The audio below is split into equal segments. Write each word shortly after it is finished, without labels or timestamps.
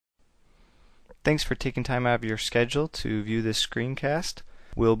Thanks for taking time out of your schedule to view this screencast.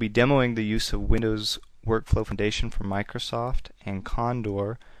 We'll be demoing the use of Windows Workflow Foundation from Microsoft and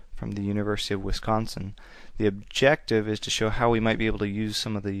Condor from the University of Wisconsin. The objective is to show how we might be able to use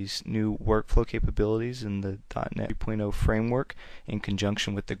some of these new workflow capabilities in the .NET 3.0 framework in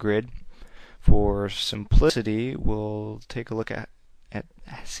conjunction with the grid. For simplicity, we'll take a look at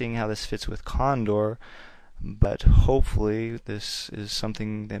seeing how this fits with Condor, but hopefully this is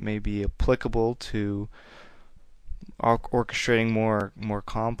something that may be applicable to orchestrating more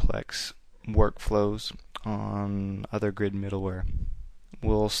complex workflows on other grid middleware.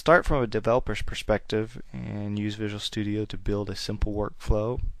 We'll start from a developer's perspective and use Visual Studio to build a simple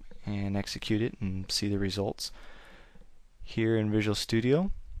workflow and execute it and see the results. Here in Visual Studio,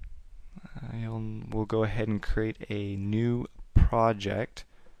 we'll go ahead and create a new project.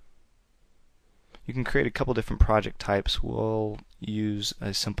 You can create a couple different project types. We'll use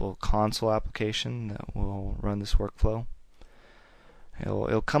a simple console application that will run this workflow.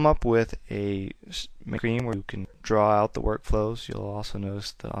 It'll come up with a screen where you can draw out the workflows. You'll also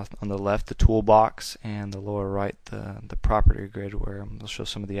notice on the left the toolbox, and the lower right the property grid, where it'll show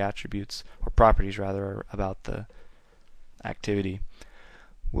some of the attributes, or properties rather, about the activity.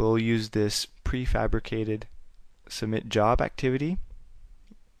 We'll use this prefabricated submit job activity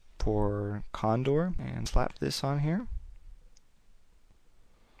for Condor and slap this on here.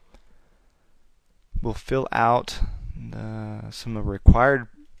 We'll fill out some of the required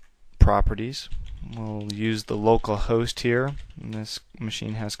properties. We'll use the local host here, and this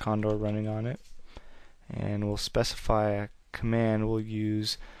machine has Condor running on it, and we'll specify a command. We'll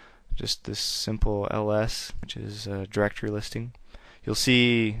use just this simple ls, which is a directory listing. You'll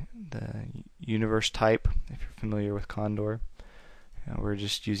see the universe type if you're familiar with Condor. We're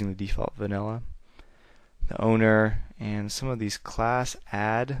just using the default vanilla. The owner and some of these class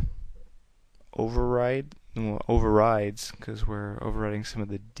add overrides, because we're overriding some of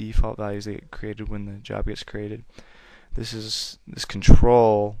the default values that get created when the job gets created. This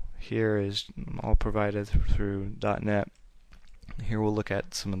control here is all provided through .NET. Here we'll look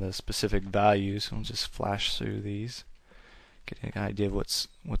at some of the specific values. We'll just flash through these, get an idea of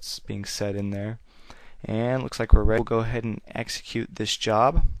what's being said in there. And looks like we're ready. We'll go ahead and execute this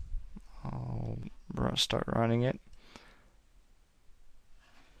job. I'll start running it.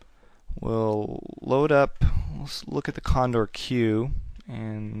 We'll load up, let's look at the Condor queue,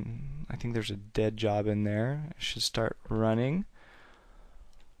 and I think there's a dead job in there. It should start running.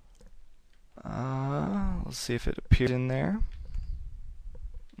 Let's see if it appears in there.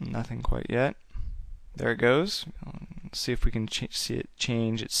 Nothing quite yet. There it goes. Let's see if we can see it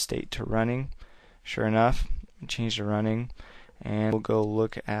change its state to running. Sure enough, it changed to running, and we'll go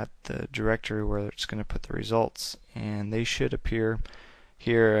look at the directory where it's going to put the results, and they should appear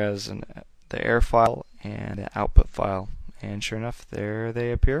here as the error file and the output file, and sure enough, there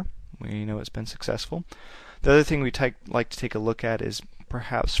they appear. We know it's been successful. The other thing we like to take a look at is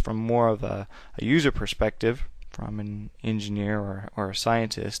perhaps from more of a user perspective, from an engineer or a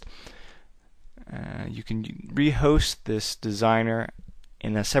scientist. You can rehost this designer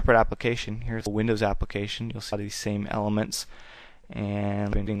in a separate application. Here's the Windows application. You'll see these same elements,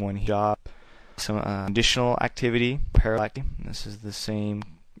 and one job, some additional activity, parallel activity. This is the same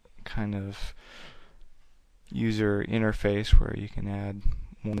kind of user interface where you can add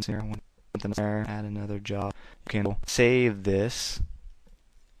one there, add another job. You can save this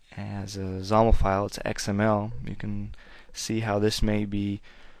as a XAML file. It's XML. You can see how this may be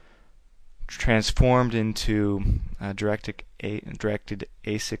transformed into a directed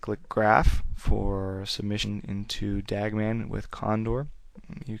acyclic graph for submission into DAGman with Condor.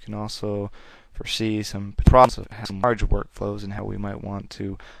 You can also foresee some problems of some large workflows and how we might want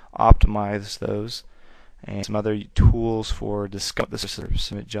to optimize those, and some other tools for discover the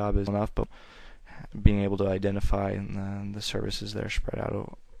submit job is enough, but being able to identify the services that are spread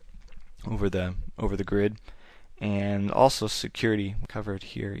out over the grid, and also security covered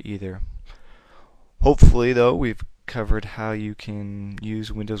here either. Hopefully, though, we've covered how you can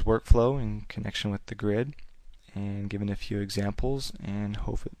use Windows Workflow in connection with the grid, and given a few examples, and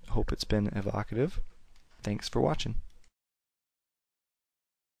hope it's been evocative. Thanks for watching.